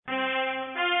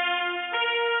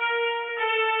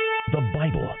The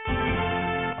Bible,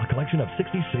 a collection of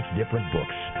 66 different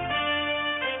books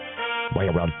by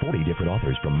around 40 different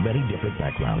authors from many different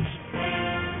backgrounds.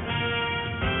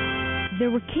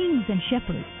 There were kings and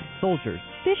shepherds, soldiers,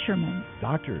 fishermen,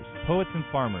 doctors, poets and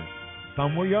farmers.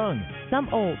 Some were young, some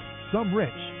old, some rich,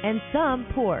 and some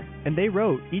poor. And they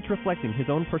wrote, each reflecting his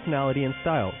own personality and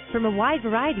style, from a wide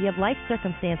variety of life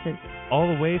circumstances,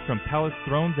 all the way from palace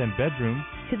thrones and bedrooms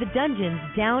to the dungeons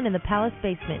down in the palace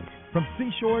basement, from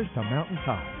seashores to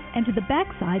mountaintops, and to the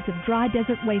backsides of dry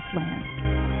desert wastelands.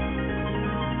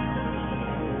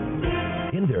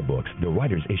 In their books, the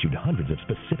writers issued hundreds of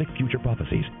specific future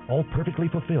prophecies, all perfectly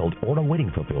fulfilled or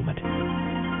awaiting fulfillment.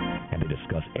 And they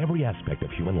discuss every aspect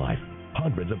of human life,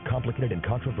 hundreds of complicated and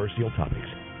controversial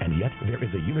topics. And yet, there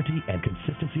is a unity and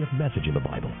consistency of message in the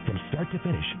Bible, from start to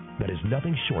finish, that is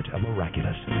nothing short of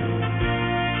miraculous.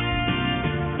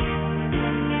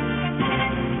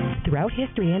 Throughout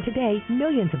history and today,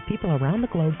 millions of people around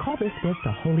the globe call this book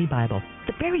the Holy Bible,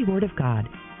 the very Word of God.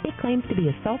 It claims to be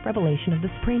a self-revelation of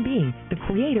the Supreme Being, the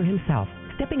Creator Himself,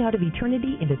 stepping out of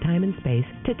eternity into time and space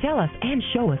to tell us and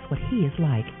show us what He is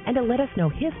like, and to let us know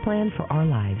His plan for our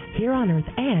lives, here on earth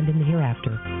and in the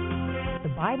hereafter.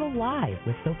 The Bible Live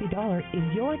with Sophie Dollar is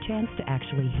your chance to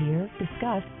actually hear,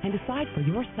 discuss, and decide for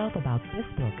yourself about this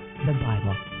book, the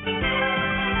Bible.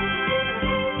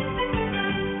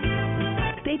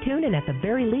 Stay tuned, and at the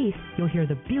very least, you'll hear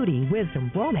the beauty,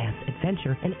 wisdom, romance,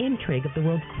 adventure, and intrigue of the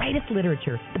world's greatest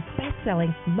literature, the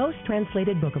best-selling, most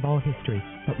translated book of all history.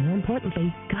 But more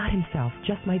importantly, God Himself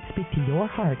just might speak to your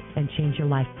heart and change your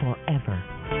life forever.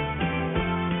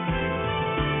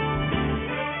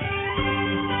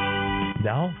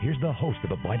 Now, here's the host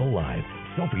of the Bible Live,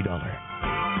 Sophie Dollar.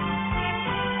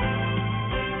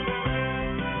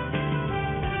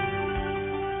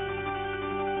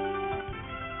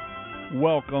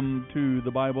 Welcome to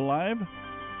the Bible Live.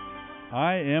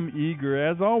 I am eager,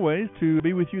 as always, to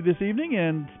be with you this evening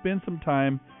and spend some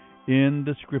time in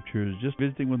the Scriptures. Just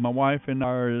visiting with my wife, and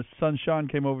our son Sean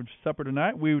came over to supper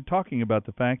tonight. We were talking about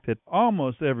the fact that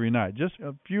almost every night, just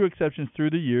a few exceptions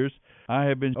through the years, I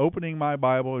have been opening my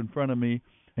Bible in front of me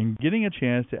and getting a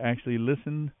chance to actually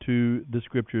listen to the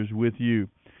Scriptures with you,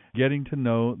 getting to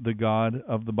know the God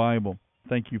of the Bible.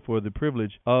 Thank you for the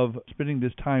privilege of spending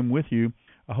this time with you.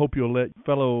 I hope you'll let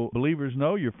fellow believers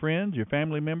know, your friends, your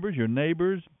family members, your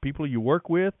neighbors, people you work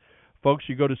with, folks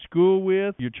you go to school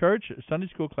with, your church, Sunday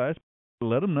school class.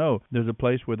 Let them know there's a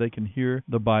place where they can hear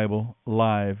the Bible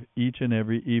live each and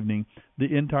every evening,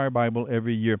 the entire Bible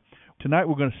every year. Tonight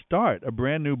we're going to start a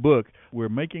brand new book. We're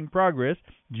making progress.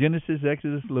 Genesis,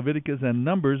 Exodus, Leviticus, and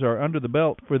Numbers are under the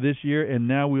belt for this year, and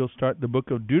now we'll start the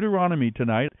book of Deuteronomy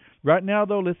tonight. Right now,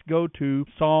 though, let's go to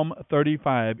Psalm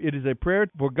 35. It is a prayer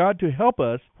for God to help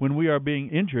us when we are being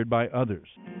injured by others.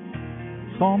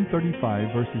 Psalm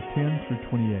 35, verses 10 through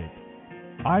 28.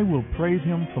 I will praise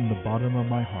Him from the bottom of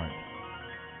my heart.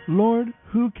 Lord,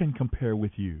 who can compare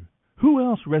with you? Who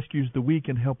else rescues the weak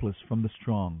and helpless from the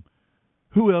strong?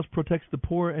 Who else protects the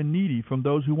poor and needy from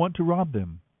those who want to rob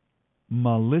them?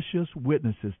 Malicious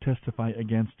witnesses testify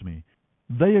against me.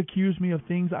 They accuse me of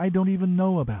things I don't even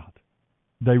know about.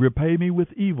 They repay me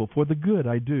with evil for the good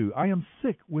I do. I am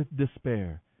sick with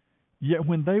despair. Yet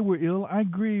when they were ill, I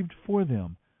grieved for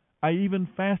them. I even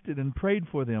fasted and prayed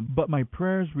for them, but my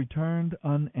prayers returned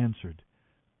unanswered.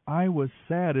 I was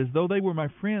sad as though they were my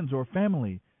friends or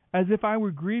family, as if I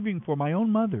were grieving for my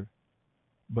own mother.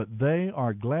 But they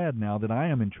are glad now that I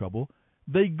am in trouble.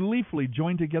 They gleefully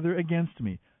join together against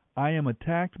me. I am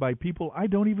attacked by people I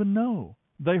don't even know.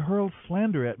 They hurl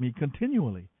slander at me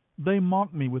continually. They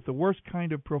mock me with the worst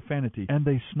kind of profanity, and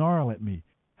they snarl at me.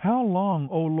 How long,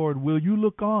 O Lord, will you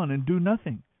look on and do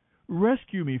nothing?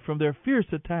 Rescue me from their fierce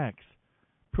attacks.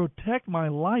 Protect my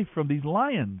life from these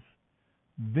lions.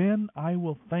 Then I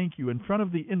will thank you in front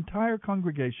of the entire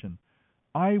congregation.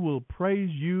 I will praise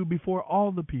you before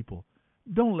all the people.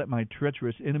 Don't let my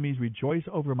treacherous enemies rejoice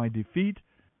over my defeat.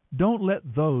 Don't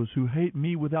let those who hate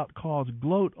me without cause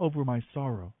gloat over my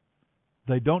sorrow.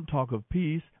 They don't talk of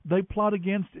peace. They plot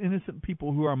against innocent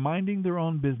people who are minding their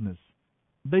own business.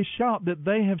 They shout that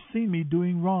they have seen me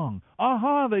doing wrong.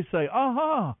 Aha, they say,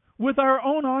 aha! With our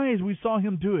own eyes we saw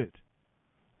him do it.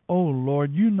 Oh,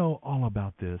 Lord, you know all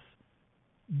about this.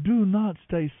 Do not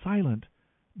stay silent.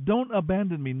 Don't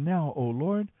abandon me now, O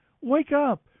Lord. Wake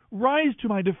up. Rise to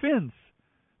my defense.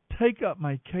 Take up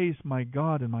my case, my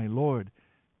God and my Lord.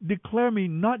 Declare me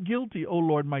not guilty, O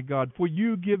Lord my God, for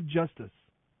you give justice.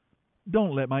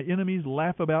 Don't let my enemies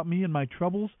laugh about me and my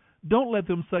troubles. Don't let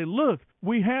them say, look,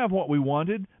 we have what we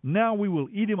wanted. Now we will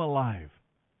eat him alive.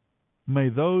 May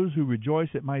those who rejoice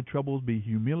at my troubles be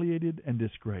humiliated and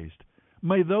disgraced.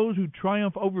 May those who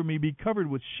triumph over me be covered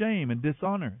with shame and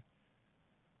dishonor.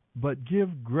 But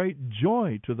give great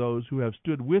joy to those who have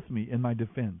stood with me in my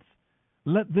defense.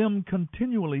 Let them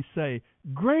continually say,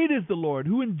 Great is the Lord,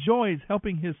 who enjoys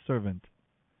helping his servant.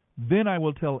 Then I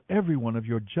will tell everyone of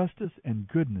your justice and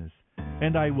goodness,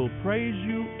 and I will praise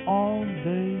you all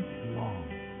day long.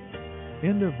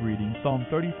 End of reading Psalm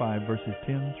 35, verses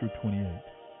 10 through 28.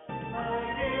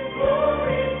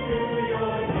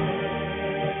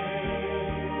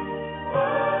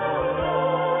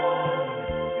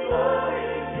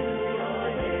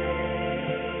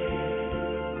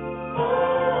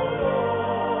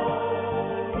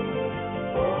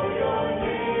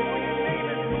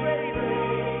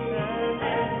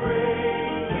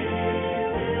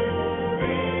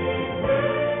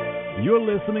 You're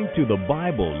listening to the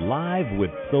Bible Live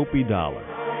with Soapy Dollar.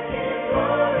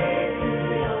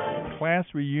 Class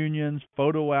reunions,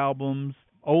 photo albums,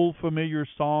 old familiar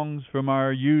songs from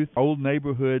our youth, old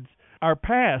neighborhoods. Our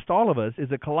past, all of us,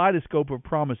 is a kaleidoscope of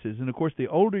promises. And, of course, the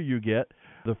older you get,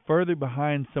 the further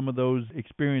behind some of those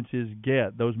experiences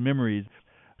get, those memories.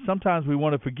 Sometimes we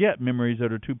want to forget memories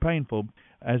that are too painful.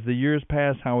 As the years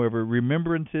pass, however,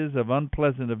 remembrances of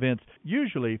unpleasant events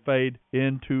usually fade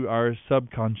into our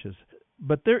subconscious.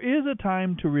 But there is a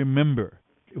time to remember.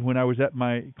 When I was at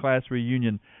my class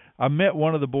reunion, I met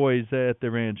one of the boys at the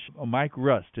ranch. Mike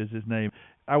Rust is his name.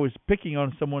 I was picking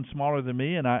on someone smaller than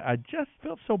me, and I just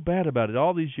felt so bad about it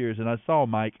all these years. And I saw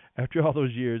Mike after all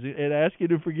those years and asked him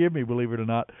to forgive me, believe it or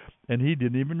not, and he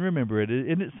didn't even remember it.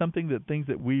 Isn't it something that things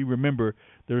that we remember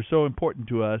that are so important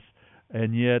to us,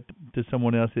 and yet to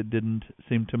someone else it didn't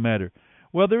seem to matter?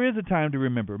 Well, there is a time to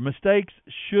remember. Mistakes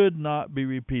should not be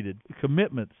repeated.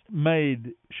 Commitments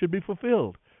made should be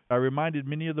fulfilled. I reminded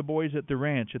many of the boys at the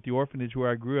ranch, at the orphanage where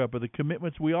I grew up, of the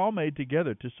commitments we all made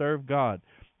together to serve God,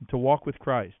 to walk with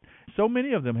Christ. So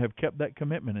many of them have kept that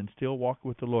commitment and still walk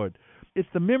with the Lord. It's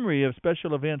the memory of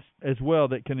special events as well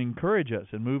that can encourage us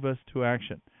and move us to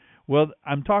action. Well,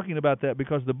 I'm talking about that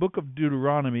because the book of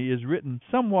Deuteronomy is written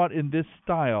somewhat in this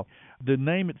style. The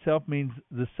name itself means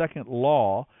the second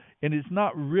law, and it's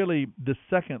not really the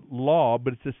second law,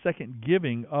 but it's the second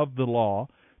giving of the law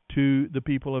to the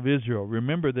people of Israel.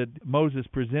 Remember that Moses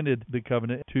presented the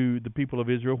covenant to the people of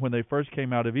Israel when they first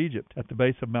came out of Egypt at the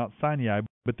base of Mount Sinai.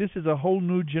 But this is a whole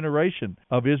new generation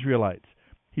of Israelites.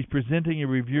 He's presenting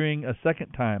and reviewing a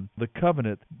second time the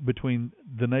covenant between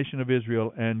the nation of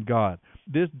Israel and God.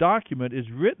 This document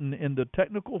is written in the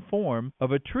technical form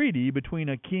of a treaty between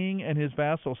a king and his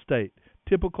vassal state,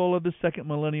 typical of the second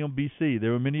millennium BC.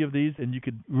 There were many of these, and you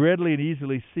could readily and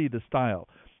easily see the style.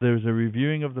 There's a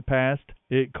reviewing of the past.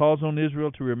 It calls on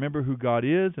Israel to remember who God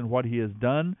is and what he has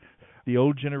done. The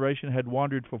old generation had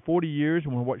wandered for 40 years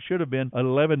on what should have been an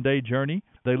 11-day journey.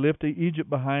 They left Egypt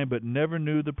behind but never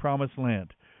knew the promised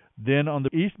land. Then on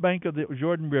the east bank of the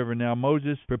Jordan River, now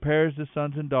Moses prepares the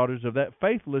sons and daughters of that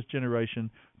faithless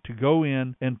generation to go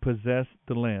in and possess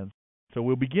the land. So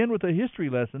we'll begin with a history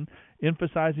lesson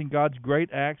emphasizing God's great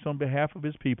acts on behalf of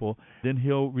his people. Then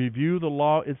he'll review the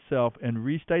law itself and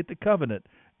restate the covenant,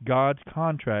 God's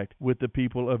contract with the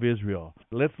people of Israel.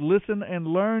 Let's listen and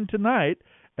learn tonight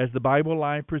as the Bible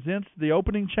Live presents the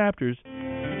opening chapters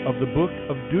of the book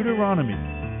of Deuteronomy.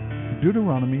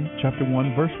 Deuteronomy chapter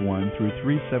 1, verse 1 through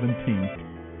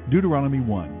 3:17. Deuteronomy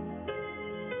 1.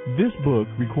 This book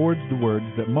records the words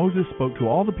that Moses spoke to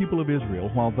all the people of Israel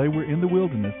while they were in the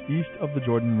wilderness east of the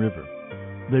Jordan River.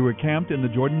 They were camped in the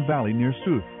Jordan Valley near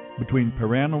Suf, between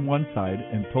Paran on one side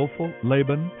and Tophel,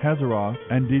 Laban, Hazeroth,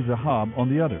 and Dizahab on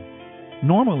the other.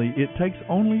 Normally, it takes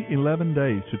only 11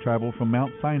 days to travel from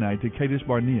Mount Sinai to Kadesh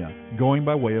Barnea, going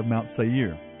by way of Mount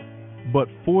Seir. But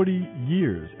 40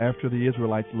 years after the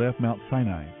Israelites left Mount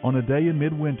Sinai, on a day in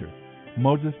midwinter,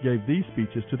 Moses gave these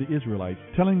speeches to the Israelites,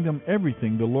 telling them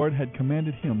everything the Lord had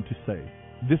commanded him to say.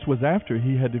 This was after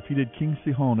he had defeated King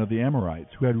Sihon of the Amorites,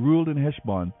 who had ruled in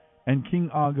Heshbon, and King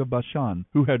Og of Bashan,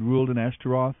 who had ruled in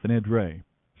Ashtaroth and Edrei.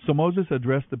 So Moses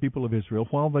addressed the people of Israel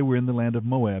while they were in the land of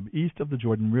Moab, east of the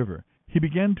Jordan River. He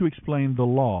began to explain the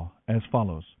law as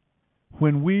follows.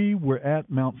 When we were at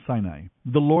Mount Sinai,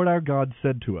 the Lord our God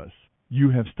said to us, "You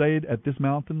have stayed at this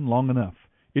mountain long enough.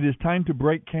 It is time to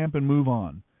break camp and move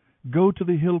on. Go to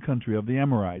the hill country of the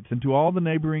Amorites and to all the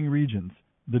neighboring regions,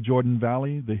 the Jordan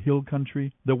Valley, the hill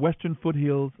country, the western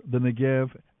foothills, the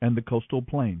Negev, and the coastal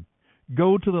plain.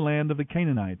 Go to the land of the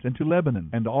Canaanites and to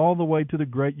Lebanon and all the way to the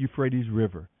great Euphrates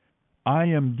River. I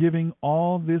am giving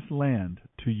all this land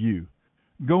to you.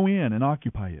 Go in and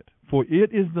occupy it, for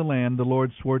it is the land the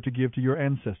Lord swore to give to your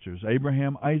ancestors,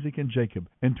 Abraham, Isaac, and Jacob,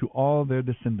 and to all their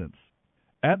descendants.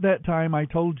 At that time I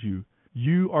told you,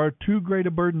 You are too great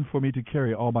a burden for me to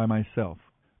carry all by myself.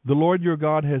 The Lord your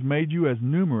God has made you as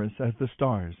numerous as the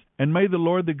stars, and may the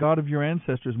Lord the God of your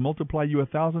ancestors multiply you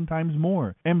 1,000 times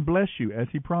more, and bless you as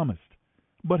he promised.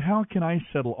 But how can I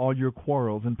settle all your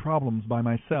quarrels and problems by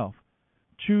myself?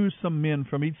 Choose some men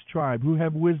from each tribe who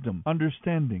have wisdom,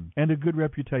 understanding, and a good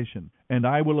reputation, and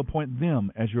I will appoint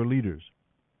them as your leaders.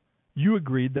 You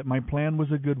agreed that my plan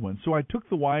was a good one, so I took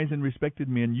the wise and respected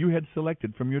men you had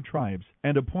selected from your tribes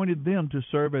and appointed them to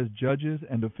serve as judges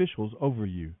and officials over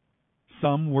you.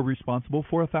 Some were responsible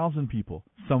for 1,000 people,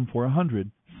 some for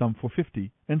 100, some for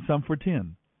 50, and some for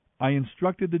 10. I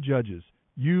instructed the judges,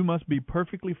 you must be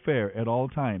perfectly fair at all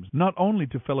times, not only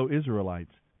to fellow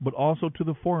Israelites, but also to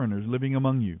the foreigners living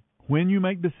among you. When you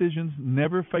make decisions,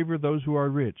 never favor those who are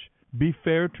rich. Be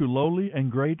fair to lowly and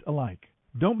great alike.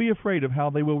 Don't be afraid of how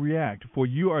they will react, for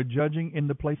you are judging in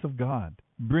the place of God.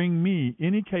 Bring me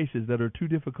any cases that are too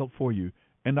difficult for you,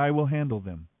 and I will handle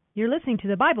them. You're listening to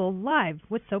the Bible live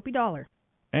with Soapy Dollar.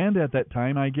 And at that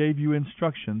time I gave you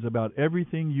instructions about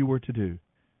everything you were to do.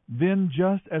 Then,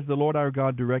 just as the Lord our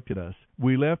God directed us,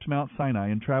 we left Mount Sinai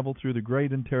and traveled through the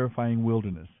great and terrifying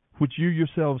wilderness, which you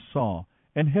yourselves saw,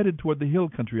 and headed toward the hill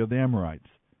country of the Amorites.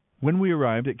 When we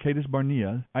arrived at Kadesh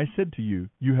Barnea, I said to you,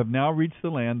 you have now reached the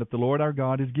land that the Lord our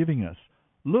God is giving us.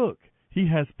 Look, he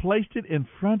has placed it in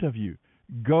front of you.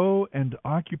 Go and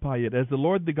occupy it as the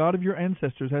Lord the God of your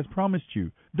ancestors has promised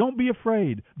you. Don't be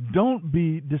afraid. Don't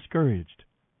be discouraged.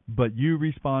 But you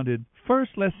responded,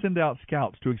 first let's send out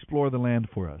scouts to explore the land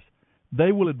for us.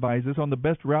 They will advise us on the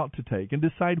best route to take and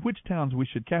decide which towns we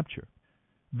should capture.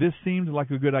 This seemed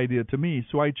like a good idea to me,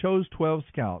 so I chose 12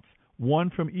 scouts, one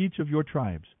from each of your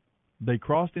tribes. They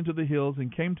crossed into the hills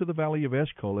and came to the valley of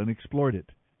Eshcol and explored it.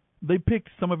 They picked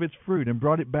some of its fruit and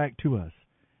brought it back to us.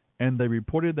 And they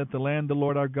reported that the land the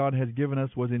Lord our God has given us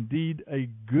was indeed a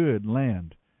good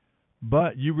land.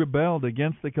 But you rebelled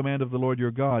against the command of the Lord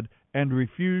your God and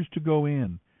refused to go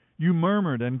in. You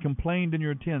murmured and complained in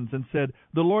your tents and said,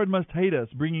 the Lord must hate us,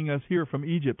 bringing us here from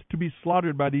Egypt to be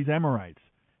slaughtered by these Amorites.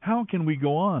 How can we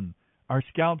go on? Our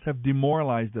scouts have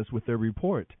demoralized us with their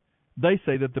report. They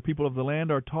say that the people of the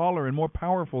land are taller and more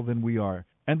powerful than we are,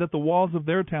 and that the walls of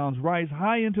their towns rise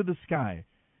high into the sky.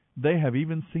 They have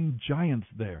even seen giants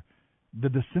there, the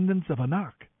descendants of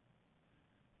Anak.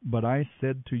 But I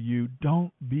said to you,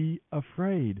 don't be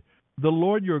afraid. The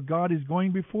Lord your God is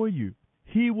going before you.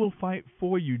 He will fight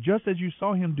for you, just as you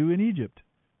saw him do in Egypt.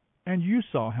 And you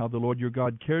saw how the Lord your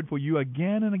God cared for you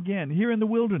again and again here in the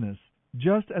wilderness,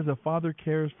 just as a father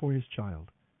cares for his child.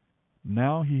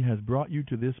 Now he has brought you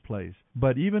to this place.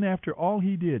 But even after all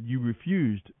he did, you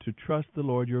refused to trust the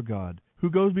Lord your God,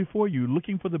 who goes before you,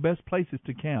 looking for the best places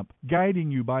to camp, guiding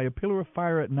you by a pillar of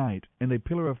fire at night and a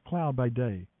pillar of cloud by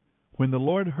day. When the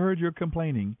Lord heard your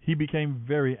complaining, he became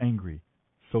very angry.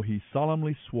 So he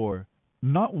solemnly swore,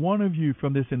 not one of you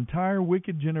from this entire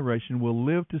wicked generation will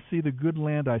live to see the good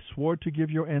land I swore to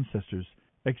give your ancestors,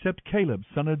 except Caleb,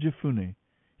 son of Jephunneh.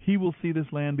 He will see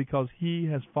this land because he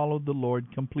has followed the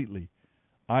Lord completely.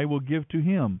 I will give to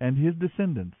him and his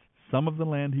descendants some of the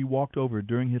land he walked over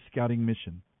during his scouting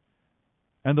mission.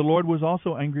 And the Lord was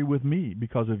also angry with me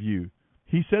because of you.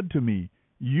 He said to me,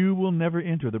 you will never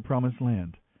enter the promised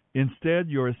land. Instead,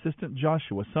 your assistant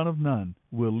Joshua, son of Nun,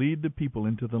 will lead the people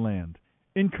into the land.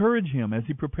 Encourage him as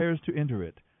he prepares to enter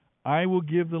it. I will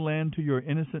give the land to your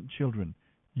innocent children.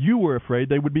 You were afraid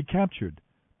they would be captured,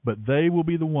 but they will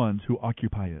be the ones who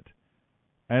occupy it.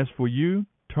 As for you,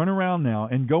 turn around now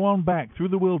and go on back through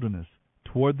the wilderness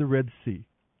toward the Red Sea.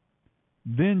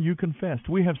 Then you confessed,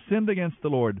 we have sinned against the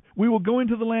Lord. We will go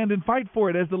into the land and fight for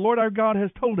it as the Lord our God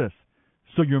has told us.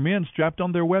 So your men strapped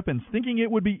on their weapons, thinking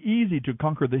it would be easy to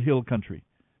conquer the hill country.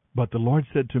 But the Lord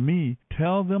said to me,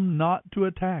 tell them not to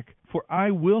attack, for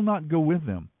I will not go with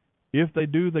them. If they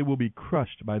do, they will be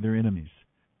crushed by their enemies.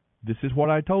 This is what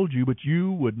I told you, but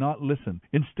you would not listen.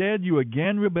 Instead, you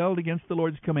again rebelled against the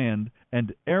Lord's command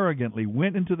and arrogantly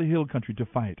went into the hill country to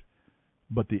fight.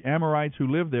 But the Amorites who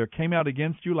lived there came out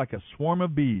against you like a swarm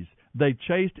of bees. They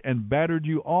chased and battered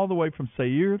you all the way from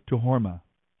Seir to Hormah.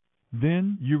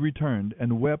 Then you returned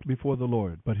and wept before the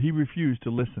Lord, but he refused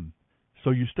to listen. So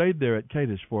you stayed there at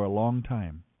Kadesh for a long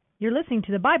time. You're listening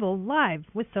to the Bible live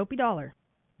with Soapy Dollar.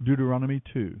 Deuteronomy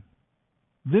 2.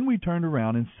 Then we turned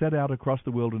around and set out across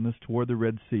the wilderness toward the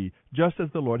Red Sea, just as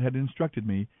the Lord had instructed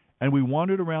me, and we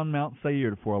wandered around Mount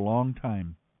Seir for a long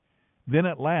time. Then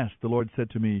at last the Lord said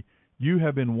to me, you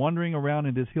have been wandering around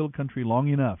in this hill country long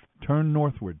enough. Turn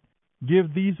northward.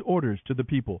 Give these orders to the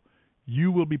people.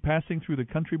 You will be passing through the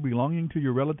country belonging to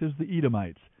your relatives the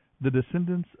Edomites, the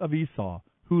descendants of Esau,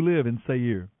 who live in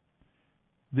Seir.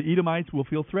 The Edomites will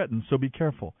feel threatened, so be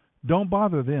careful. Don't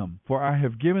bother them, for I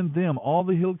have given them all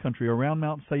the hill country around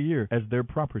Mount Seir as their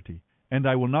property, and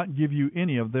I will not give you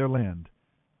any of their land.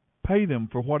 Pay them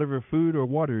for whatever food or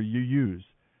water you use.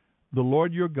 The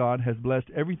Lord your God has blessed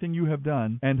everything you have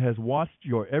done, and has watched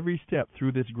your every step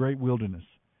through this great wilderness.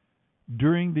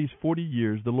 During these 40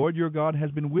 years the Lord your God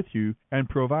has been with you, and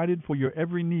provided for your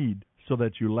every need, so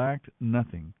that you lacked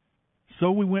nothing.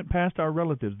 So we went past our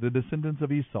relatives, the descendants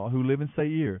of Esau, who live in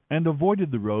Seir, and avoided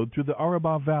the road through the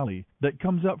Arabah valley that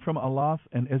comes up from Elath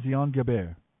and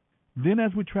Ezion-Geber. Then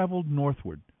as we traveled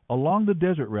northward, along the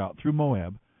desert route through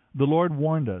Moab, the Lord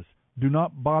warned us, do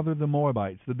not bother the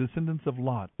Moabites, the descendants of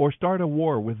Lot, or start a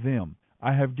war with them.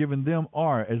 I have given them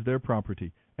Ar as their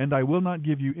property, and I will not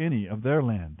give you any of their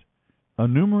land. A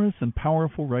numerous and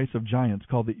powerful race of giants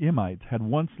called the Emites had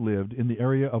once lived in the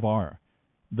area of Ar.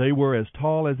 They were as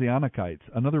tall as the Anakites,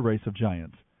 another race of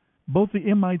giants. Both the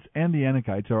Emites and the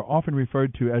Anakites are often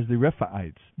referred to as the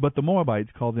Rephaites, but the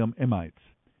Moabites call them Emites.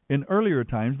 In earlier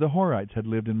times the Horites had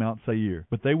lived in Mount Seir,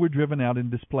 but they were driven out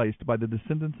and displaced by the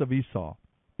descendants of Esau.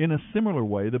 In a similar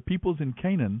way, the peoples in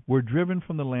Canaan were driven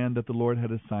from the land that the Lord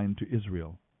had assigned to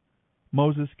Israel.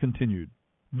 Moses continued,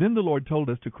 Then the Lord told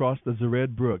us to cross the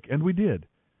Zered brook, and we did.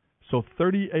 So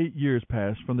 38 years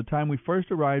passed from the time we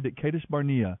first arrived at Kadesh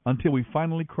Barnea until we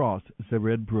finally crossed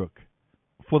Zered brook.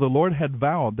 For the Lord had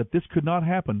vowed that this could not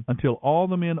happen until all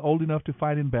the men old enough to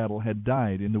fight in battle had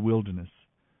died in the wilderness.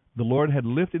 The Lord had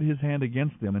lifted his hand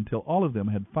against them until all of them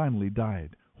had finally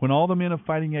died. When all the men of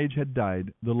fighting age had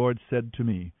died, the Lord said to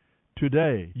me,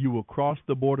 Today you will cross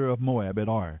the border of Moab at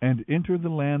Ar, and enter the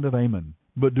land of Ammon.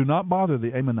 But do not bother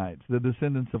the Ammonites, the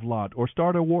descendants of Lot, or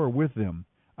start a war with them.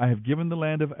 I have given the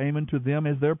land of Ammon to them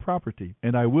as their property,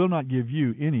 and I will not give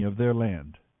you any of their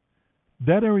land.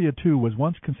 That area too was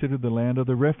once considered the land of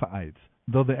the Rephaites,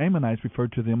 though the Ammonites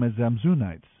referred to them as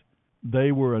Zamzunites.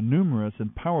 They were a numerous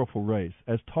and powerful race,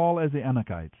 as tall as the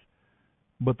Anakites.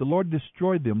 But the Lord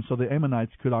destroyed them so the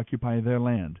Ammonites could occupy their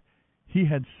land. He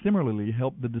had similarly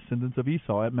helped the descendants of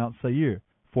Esau at Mount Seir,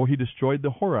 for he destroyed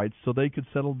the Horites so they could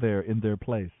settle there in their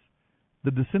place. The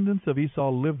descendants of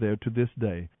Esau live there to this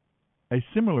day. A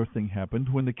similar thing happened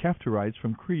when the Caphtorites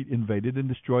from Crete invaded and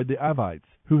destroyed the Avites,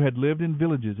 who had lived in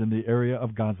villages in the area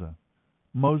of Gaza.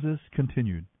 Moses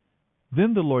continued,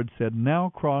 Then the Lord said, Now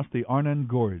cross the Arnon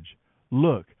Gorge.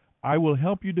 Look, I will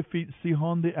help you defeat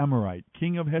Sihon the Amorite,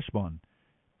 king of Heshbon,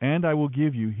 and I will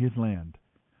give you his land.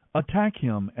 Attack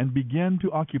him and begin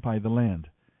to occupy the land.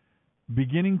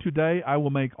 Beginning today, I will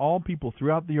make all people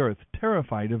throughout the earth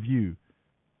terrified of you.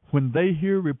 When they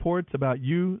hear reports about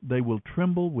you, they will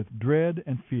tremble with dread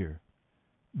and fear.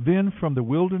 Then from the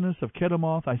wilderness of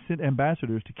Kedemoth I sent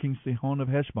ambassadors to King Sihon of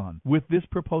Heshbon with this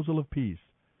proposal of peace.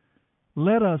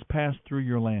 Let us pass through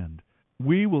your land.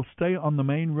 We will stay on the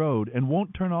main road and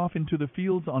won't turn off into the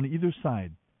fields on either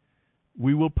side.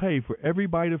 We will pay for every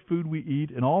bite of food we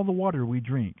eat and all the water we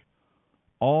drink.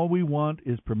 All we want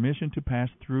is permission to pass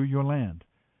through your land.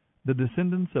 The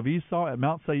descendants of Esau at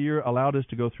Mount Seir allowed us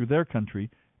to go through their country,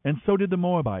 and so did the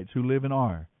Moabites who live in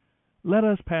Ar. Let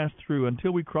us pass through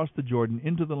until we cross the Jordan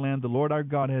into the land the Lord our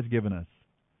God has given us.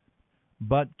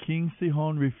 But King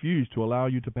Sihon refused to allow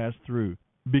you to pass through,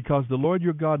 because the Lord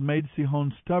your God made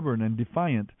Sihon stubborn and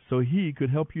defiant, so he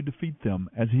could help you defeat them,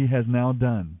 as he has now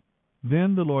done.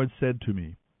 Then the Lord said to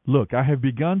me, Look, I have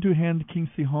begun to hand King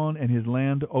Sihon and his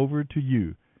land over to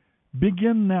you.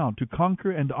 Begin now to conquer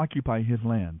and occupy his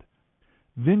land.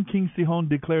 Then King Sihon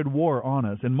declared war on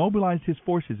us and mobilized his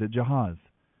forces at Jahaz.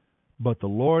 But the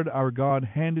Lord our God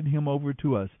handed him over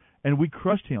to us, and we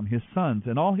crushed him, his sons,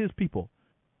 and all his people.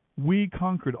 We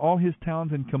conquered all his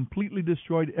towns and completely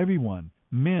destroyed everyone,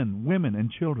 men, women,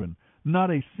 and children. Not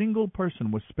a single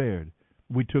person was spared.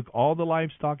 We took all the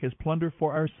livestock as plunder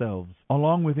for ourselves,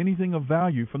 along with anything of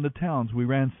value from the towns we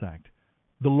ransacked.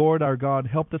 The Lord our God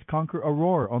helped us conquer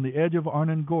Auror on the edge of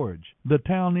Arnon Gorge, the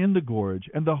town in the gorge,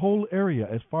 and the whole area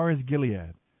as far as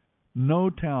Gilead. No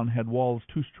town had walls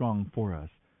too strong for us.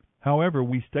 However,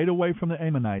 we stayed away from the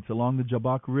Ammonites along the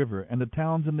Jabbok River and the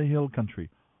towns in the hill country,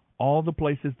 all the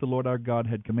places the Lord our God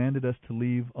had commanded us to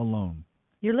leave alone.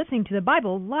 You're listening to the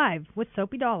Bible live with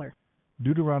Soapy Dollar.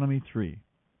 Deuteronomy 3.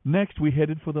 Next we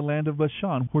headed for the land of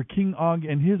Bashan, where King Og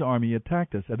and his army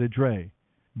attacked us at Edrei.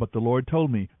 But the Lord told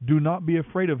me, Do not be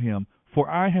afraid of him, for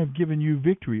I have given you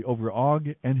victory over Og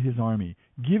and his army,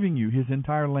 giving you his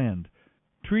entire land.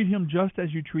 Treat him just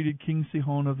as you treated King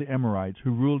Sihon of the Amorites,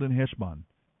 who ruled in Heshbon.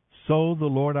 So the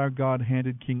Lord our God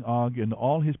handed King Og and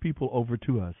all his people over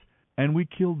to us, and we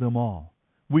killed them all.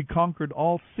 We conquered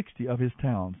all 60 of his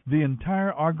towns, the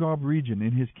entire Argob region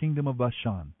in his kingdom of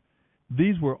Bashan.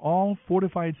 These were all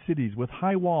fortified cities with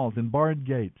high walls and barred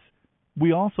gates.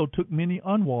 We also took many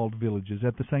unwalled villages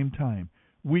at the same time.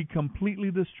 We completely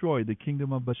destroyed the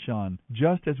kingdom of Bashan,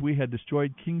 just as we had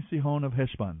destroyed King Sihon of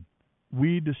Heshbon.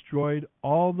 We destroyed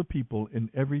all the people in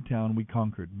every town we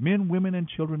conquered, men, women, and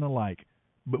children alike,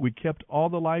 but we kept all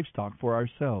the livestock for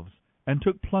ourselves, and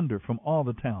took plunder from all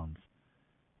the towns.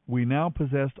 We now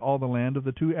possessed all the land of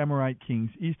the 2 Amorite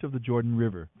kings east of the Jordan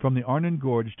River, from the Arnon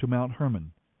Gorge to Mount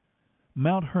Hermon.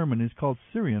 Mount Hermon is called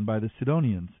Syrian by the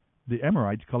Sidonians. The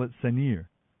Amorites call it Senir.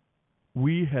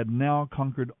 We had now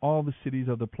conquered all the cities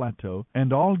of the plateau,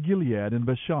 and all Gilead and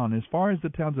Bashan, as far as the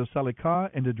towns of Salikah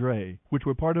and Edrei, which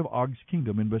were part of Og's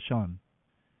kingdom in Bashan.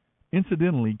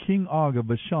 Incidentally, King Og of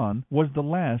Bashan was the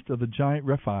last of the giant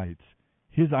Rephaites.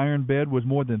 His iron bed was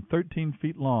more than 13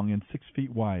 feet long and 6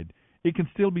 feet wide. It can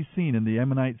still be seen in the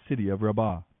Ammonite city of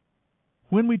Rabbah.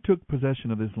 When we took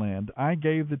possession of this land, I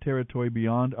gave the territory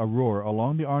beyond Aroer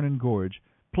along the Arnon Gorge,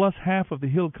 plus half of the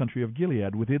hill country of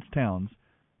Gilead with its towns,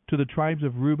 to the tribes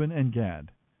of Reuben and Gad.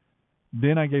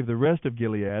 Then I gave the rest of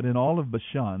Gilead and all of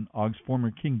Bashan, Og's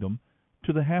former kingdom,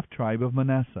 to the half-tribe of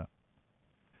Manasseh.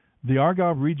 The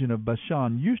Argob region of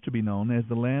Bashan used to be known as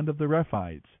the land of the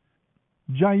Rephaites.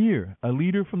 Jair, a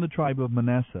leader from the tribe of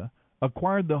Manasseh,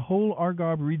 acquired the whole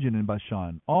Argob region in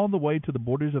Bashan, all the way to the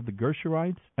borders of the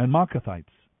Gershurites and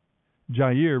Maacathites.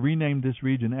 Jair renamed this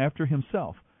region after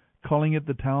himself, calling it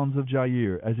the towns of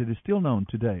Jair, as it is still known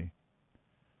today.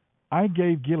 I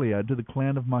gave Gilead to the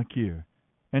clan of Machir,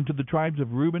 and to the tribes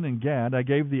of Reuben and Gad I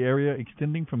gave the area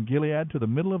extending from Gilead to the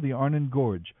middle of the Arnon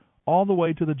Gorge, all the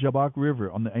way to the Jabbok River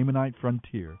on the Ammonite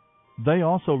frontier. They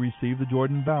also received the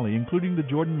Jordan Valley, including the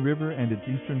Jordan River and its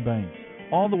eastern banks,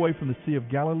 all the way from the Sea of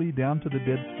Galilee down to the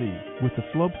Dead Sea, with the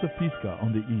slopes of Pisgah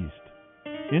on the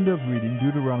east. End of reading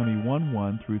Deuteronomy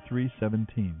 1:1 through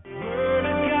 3:17.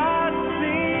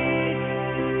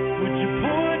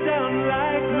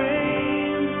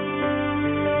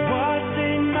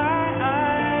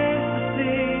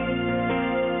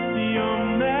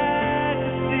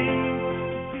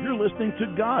 Listening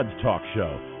to God's talk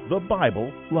show, The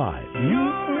Bible Live.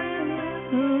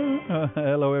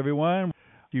 Hello, everyone.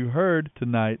 You heard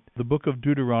tonight the book of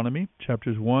Deuteronomy,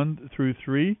 chapters 1 through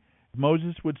 3.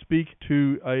 Moses would speak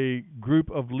to a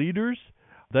group of leaders.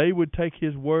 They would take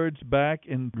his words back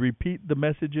and repeat the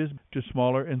messages to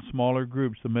smaller and smaller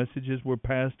groups. The messages were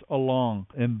passed along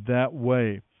in that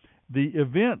way. The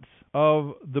events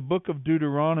of the book of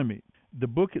Deuteronomy, the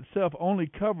book itself only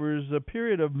covers a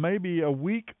period of maybe a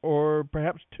week or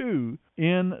perhaps 2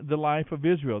 in the life of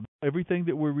Israel. Everything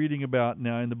that we're reading about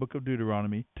now in the book of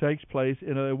Deuteronomy takes place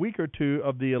in a week or 2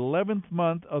 of the 11th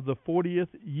month of the 40th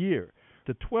year.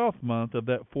 The 12th month of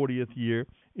that 40th year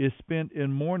is spent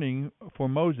in mourning for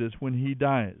Moses when he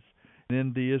dies. And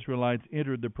then the Israelites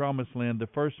entered the Promised Land the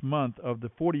first month of the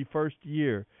 41st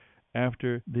year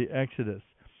after the Exodus.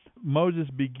 Moses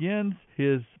begins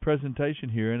his presentation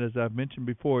here, and as I've mentioned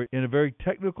before, in a very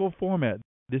technical format.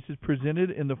 This is presented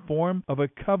in the form of a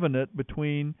covenant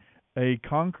between a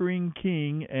conquering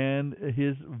king and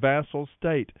his vassal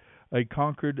state, a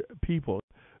conquered people.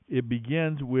 It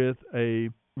begins with a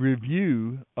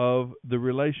review of the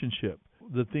relationship,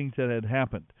 the things that had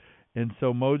happened. And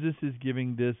so Moses is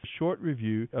giving this short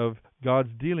review of God's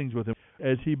dealings with him.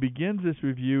 As he begins this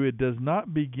review, it does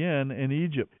not begin in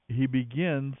Egypt. He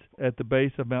begins at the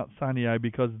base of Mount Sinai,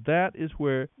 because that is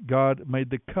where God made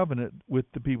the covenant with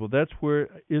the people. That's where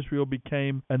Israel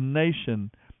became a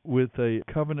nation with a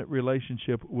covenant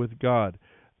relationship with God,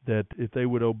 that if they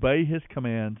would obey his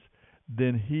commands,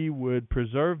 then he would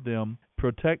preserve them,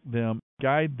 protect them,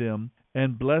 guide them,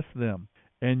 and bless them,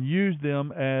 and use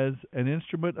them as an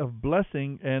instrument of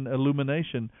blessing and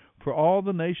illumination for all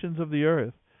the nations of the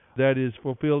earth. That is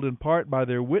fulfilled in part by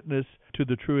their witness to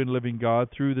the true and living God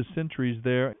through the centuries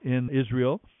there in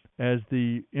Israel. As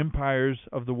the empires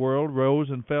of the world rose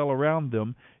and fell around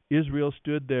them, Israel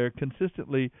stood there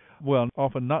consistently, well,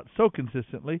 often not so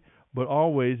consistently, but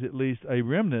always at least a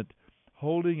remnant,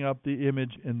 holding up the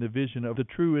image and the vision of the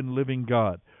true and living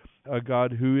God, a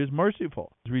God who is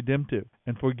merciful, redemptive,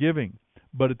 and forgiving,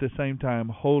 but at the same time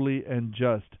holy and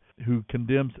just, who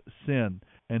condemns sin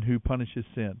and who punishes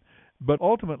sin. But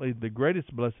ultimately, the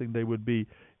greatest blessing they would be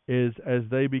is as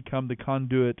they become the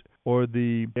conduit or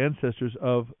the ancestors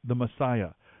of the Messiah,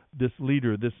 this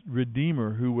leader, this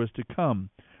Redeemer who was to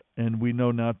come, and we know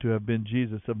now to have been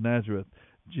Jesus of Nazareth,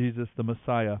 Jesus the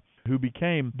Messiah, who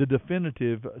became the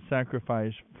definitive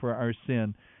sacrifice for our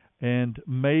sin and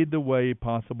made the way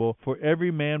possible for every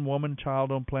man, woman,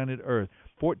 child on planet Earth.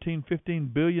 14,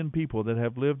 15 billion people that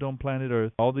have lived on planet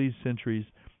Earth all these centuries.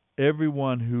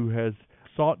 Everyone who has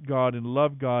sought God and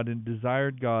loved God and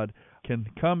desired God can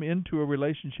come into a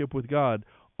relationship with God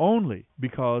only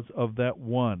because of that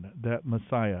one, that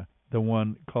Messiah, the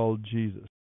one called Jesus.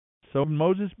 So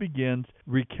Moses begins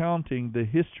recounting the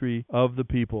history of the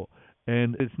people.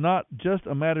 And it's not just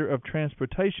a matter of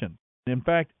transportation. In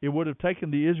fact, it would have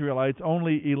taken the Israelites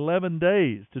only 11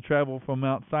 days to travel from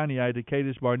Mount Sinai to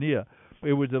Kadesh Barnea.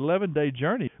 It was an 11-day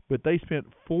journey, but they spent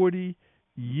 40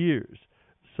 years.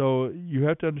 So you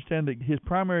have to understand that his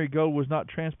primary goal was not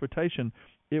transportation,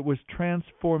 it was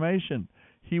transformation.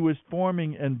 He was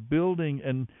forming and building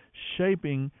and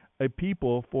shaping a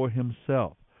people for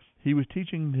himself. He was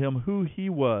teaching them who he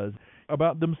was,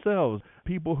 about themselves,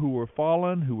 people who were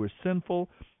fallen, who were sinful,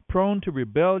 prone to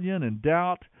rebellion and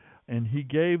doubt, and he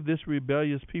gave this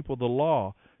rebellious people the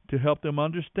law to help them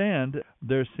understand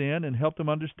their sin and help them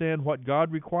understand what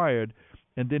God required,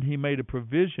 and then he made a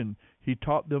provision. He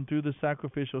taught them through the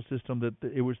sacrificial system that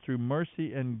it was through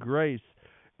mercy and grace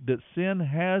that sin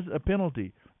has a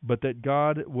penalty, but that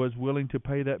God was willing to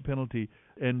pay that penalty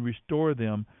and restore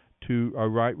them to a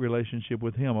right relationship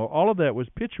with him. All of that was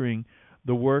picturing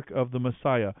the work of the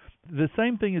Messiah. The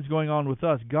same thing is going on with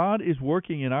us. God is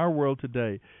working in our world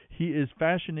today. He is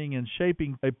fashioning and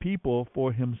shaping a people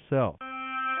for himself.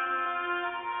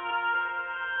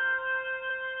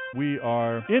 We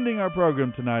are ending our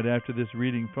program tonight after this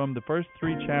reading from the first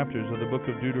 3 chapters of the book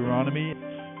of Deuteronomy.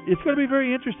 It's going to be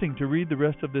very interesting to read the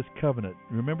rest of this covenant.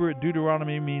 Remember,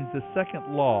 Deuteronomy means the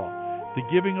second law. The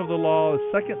giving of the law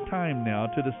a second time now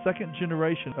to the second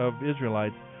generation of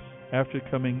Israelites after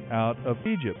coming out of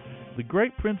Egypt. The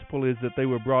great principle is that they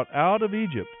were brought out of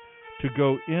Egypt to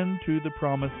go into the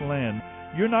promised land.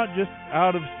 You're not just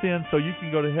out of sin so you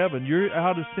can go to heaven. You're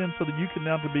out of sin so that you can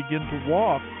now begin to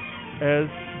walk as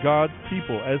God's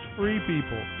people, as free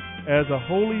people, as a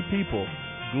holy people,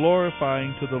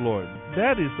 glorifying to the Lord.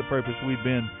 That is the purpose we've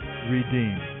been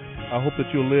redeemed. I hope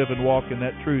that you'll live and walk in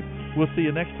that truth. We'll see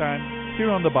you next time here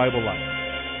on the Bible Live.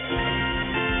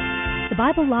 The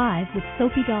Bible Live with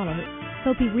Sophie Dollar.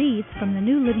 Sophie reads from the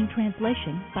New Living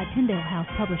Translation by Tyndale House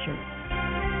Publishers.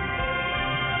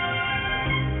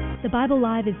 The Bible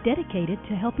Live is dedicated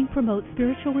to helping promote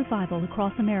spiritual revival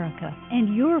across America,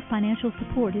 and your financial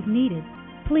support is needed.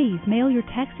 Please mail your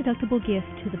tax-deductible gift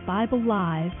to the Bible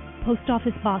Live, Post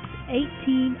Office Box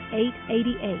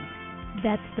 18888.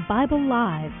 That's the Bible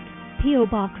Live, P.O.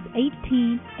 Box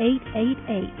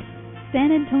 18888,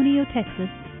 San Antonio, Texas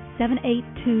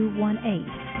 78218.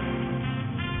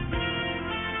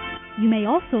 You may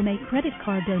also make credit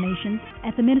card donations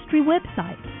at the ministry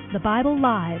website,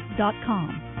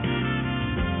 thebiblelive.com.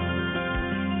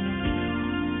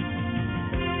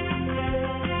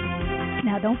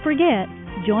 Now don't forget,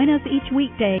 join us each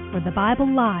weekday for the Bible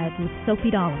Live with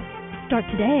Sophie Dollar. Start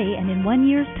today, and in 1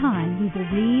 year's time, we will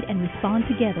read and respond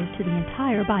together to the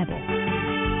entire Bible.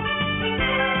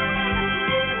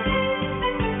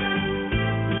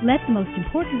 Let the most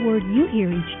important word you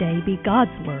hear each day be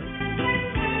God's Word.